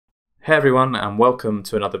Hey everyone, and welcome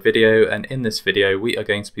to another video, and in this video we are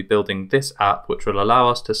going to be building this app which will allow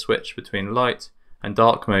us to switch between light and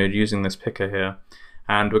dark mode using this picker here.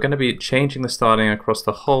 And we're going to be changing the styling across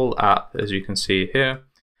the whole app, as you can see here,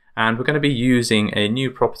 and we're going to be using a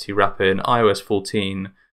new property wrapper in iOS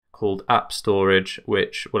 14 called AppStorage,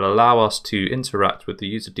 which will allow us to interact with the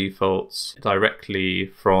user defaults directly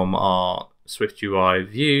from our SwiftUI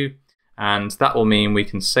view, and that will mean we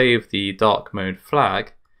can save the dark mode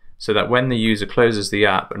flag so that when the user closes the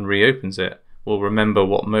app and reopens it, we'll remember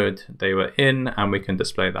what mode they were in and we can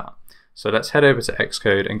display that. So let's head over to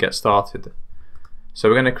Xcode and get started. So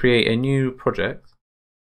we're going to create a new project,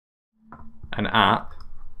 an app,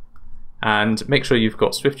 and make sure you've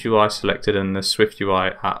got SwiftUI selected in the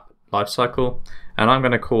SwiftUI app lifecycle. And I'm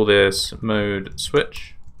going to call this mode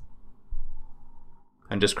switch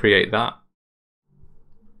and just create that.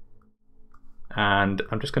 And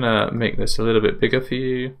I'm just going to make this a little bit bigger for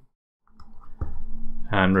you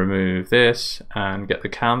and remove this and get the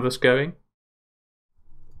canvas going.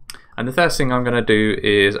 And the first thing I'm going to do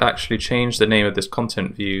is actually change the name of this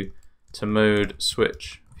content view to mode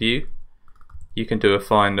switch view. You can do a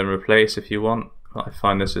find and replace if you want. I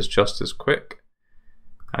find this is just as quick.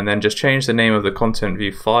 And then just change the name of the content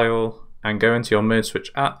view file and go into your mode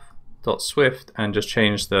switch app.swift and just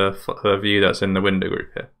change the view that's in the window group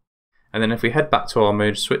here. And then if we head back to our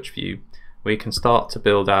mode switch view, we can start to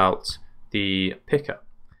build out the picker.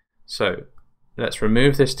 So let's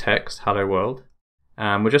remove this text, hello world,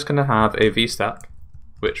 and we're just going to have a vstack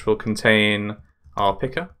which will contain our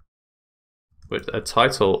picker with a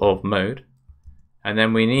title of mode, and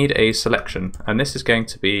then we need a selection, and this is going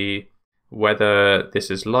to be whether this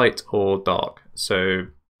is light or dark. So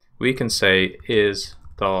we can say is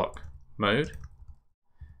dark mode,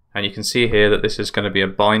 and you can see here that this is going to be a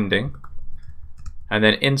binding, and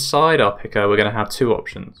then inside our picker we're going to have two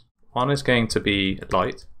options. One is going to be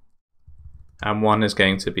light and one is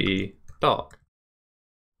going to be dark,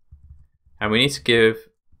 and we need to give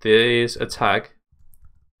these a tag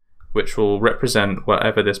which will represent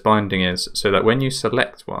whatever this binding is, so that when you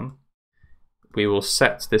select one we will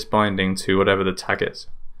set this binding to whatever the tag is.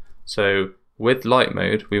 So with light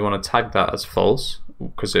mode we want to tag that as false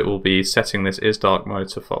because it will be setting this is dark mode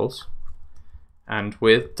to false, and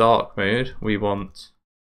with dark mode we want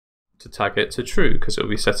to tag it to true because it will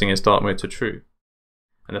be setting its dark mode to true.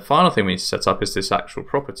 And the final thing we need to set up is this actual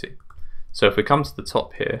property. So if we come to the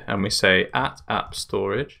top here and we say at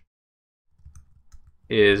AppStorage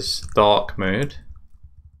is dark mode,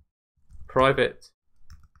 private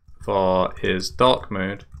var is dark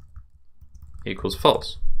mode equals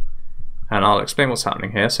false. And I'll explain what's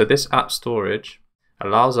happening here. So this AppStorage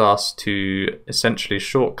allows us to essentially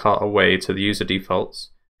shortcut away to the user defaults.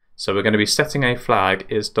 So we're going to be setting a flag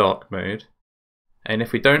is dark mode, and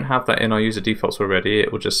if we don't have that in our user defaults already,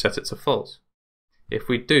 it will just set it to false. If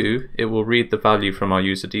we do, it will read the value from our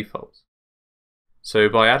user defaults. So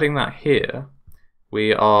by adding that here,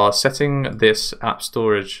 we are setting this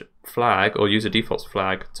AppStorage flag or user defaults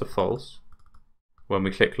flag to false when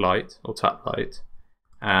we click light or tap light,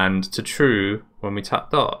 and to true when we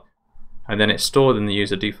tap dark, and then it's stored in the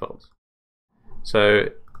user defaults. So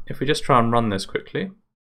if we just try and run this quickly,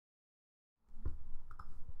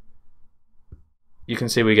 you can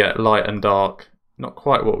see we get light and dark, not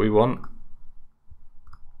quite what we want.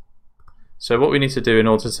 So what we need to do in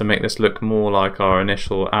order to make this look more like our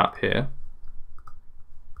initial app here,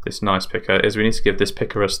 this nice picker, is we need to give this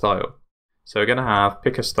picker a style. So we're going to have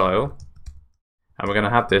picker style, and we're going to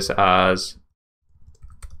have this as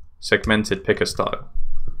segmented picker style.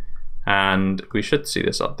 And we should see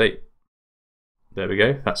this update. There we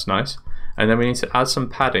go, that's nice. And then we need to add some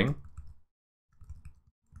padding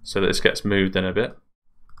so that this gets moved in a bit.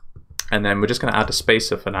 And then we're just going to add a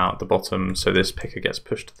spacer for now at the bottom so this picker gets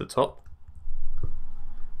pushed to the top.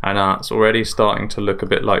 And that's already starting to look a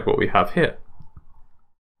bit like what we have here.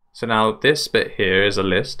 So now this bit here is a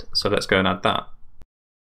list, so let's go and add that.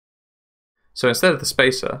 So instead of the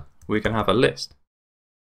spacer, we can have a list.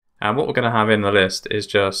 And what we're going to have in the list is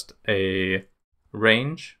just a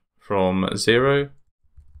range from 0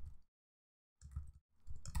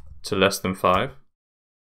 to less than 5.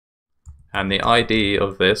 And the ID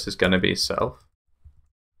of this is going to be self.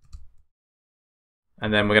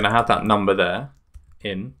 And then we're going to have that number there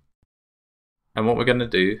in. And what we're going to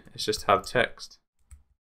do is just have text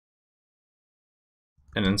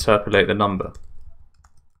and interpolate the number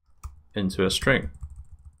into a string.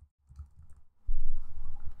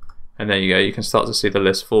 And there you go, you can start to see the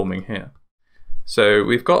list forming here. So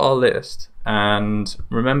we've got our list, and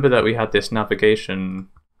remember that we had this navigation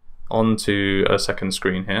onto a second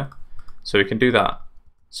screen here. So we can do that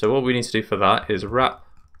So what we need to do for that is wrap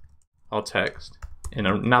our text in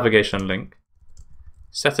a navigation link,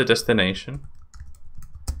 set a destination.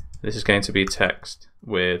 This is going to be text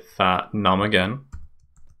with that num again,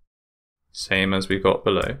 same as we got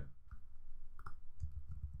below.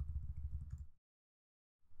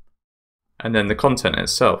 And then the content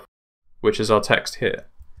itself, which is our text here.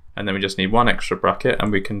 And then we just need one extra bracket,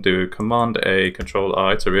 and we can do Command A, Control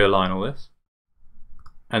I to realign all this.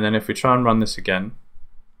 And then if we try and run this again,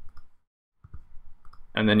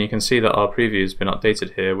 and then you can see that our preview has been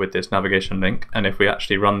updated here with this navigation link. And if we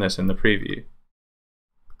actually run this in the preview,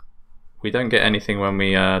 we don't get anything when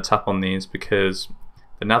we tap on these, because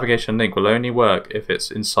the navigation link will only work if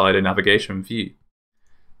it's inside a navigation view.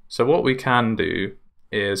 So what we can do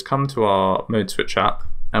is come to our mode switch app,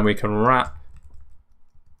 and we can wrap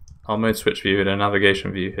our mode switch view in a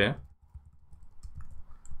navigation view here.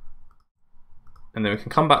 And then we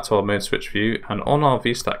can come back to our mode switch view, and on our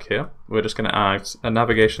VStack here, we're just going to add a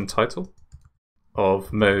navigation title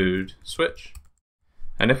of mode switch.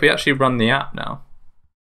 And if we actually run the app now,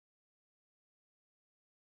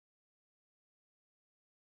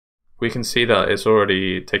 we can see that it's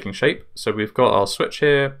already taking shape. So we've got our switch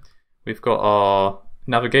here, we've got our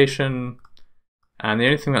navigation, and the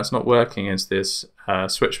only thing that's not working is this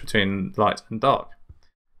switch between light and dark.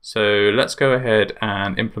 So let's go ahead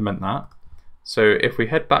and implement that. So if we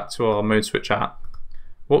head back to our mode switch app,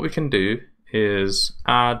 what we can do is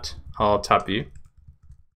add our TabView.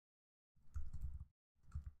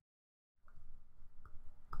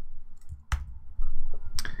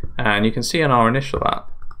 And you can see in our initial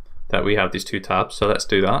app that we have these two tabs, so let's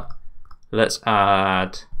do that. Let's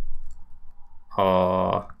add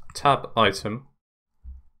our tab item,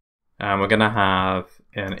 and we're going to have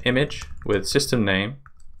an image with system name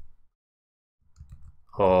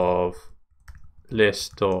of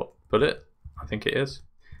list.bullet, I think it is,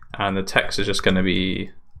 and the text is just going to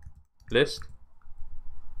be list.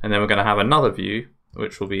 And then we're going to have another view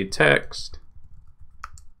which will be text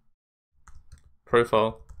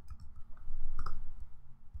profile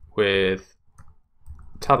with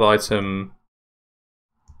tab item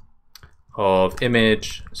of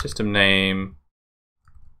image, system name,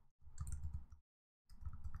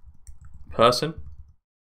 person,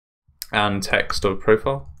 and text of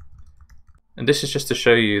profile. And this is just to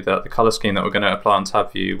show you that the color scheme that we're going to apply on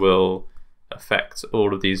TabView will affect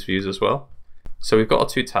all of these views as well. So we've got our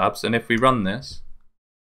two tabs, and if we run this,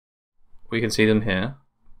 we can see them here,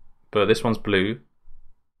 but this one's blue.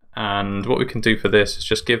 And what we can do for this is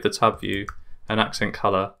just give the tab view an accent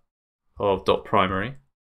color of .primary.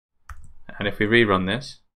 And if we rerun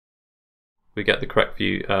this, we get the correct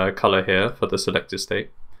view color here for the selected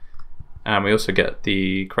state. And we also get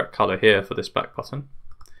the correct color here for this back button.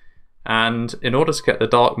 And in order to get the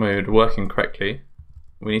dark mode working correctly,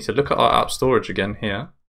 we need to look at our AppStorage again here.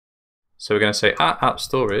 So we're going to say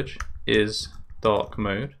AppStorage is dark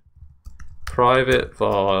mode, private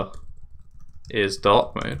var is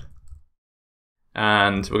dark mode,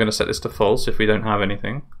 and we're going to set this to false if we don't have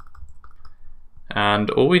anything. And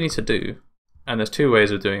all we need to do, and there's two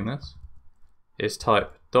ways of doing this, is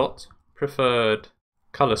type dot preferred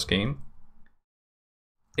color scheme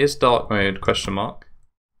is dark mode question mark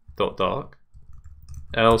dot dark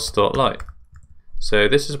else dot light. So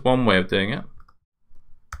this is one way of doing it.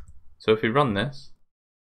 So if we run this,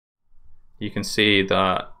 you can see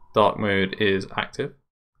that dark mode is active.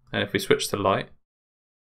 And if we switch to light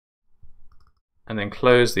and then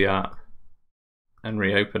close the app and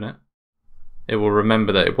reopen it, it will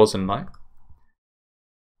remember that it was in light.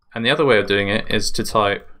 And the other way of doing it is to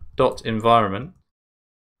type dot environment,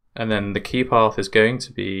 and then the key path is going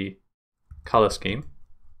to be color scheme,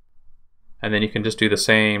 and then you can just do the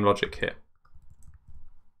same logic here.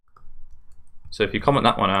 So if you comment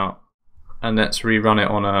that one out, and let's rerun it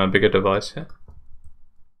on a bigger device here.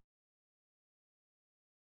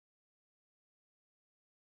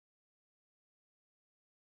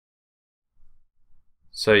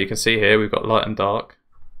 So you can see here we've got light and dark,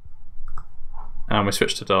 and we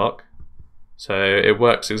switch to dark. So it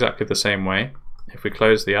works exactly the same way. If we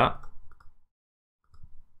close the app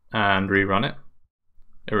and rerun it,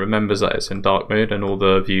 it remembers that it's in dark mode and all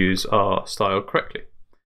the views are styled correctly.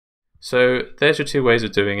 So there's your two ways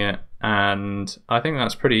of doing it, and I think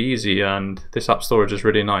that's pretty easy, and this AppStorage is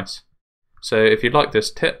really nice. So if you like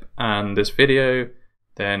this tip and this video,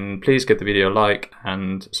 then please give the video a like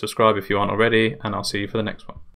and subscribe if you aren't already, and I'll see you for the next one.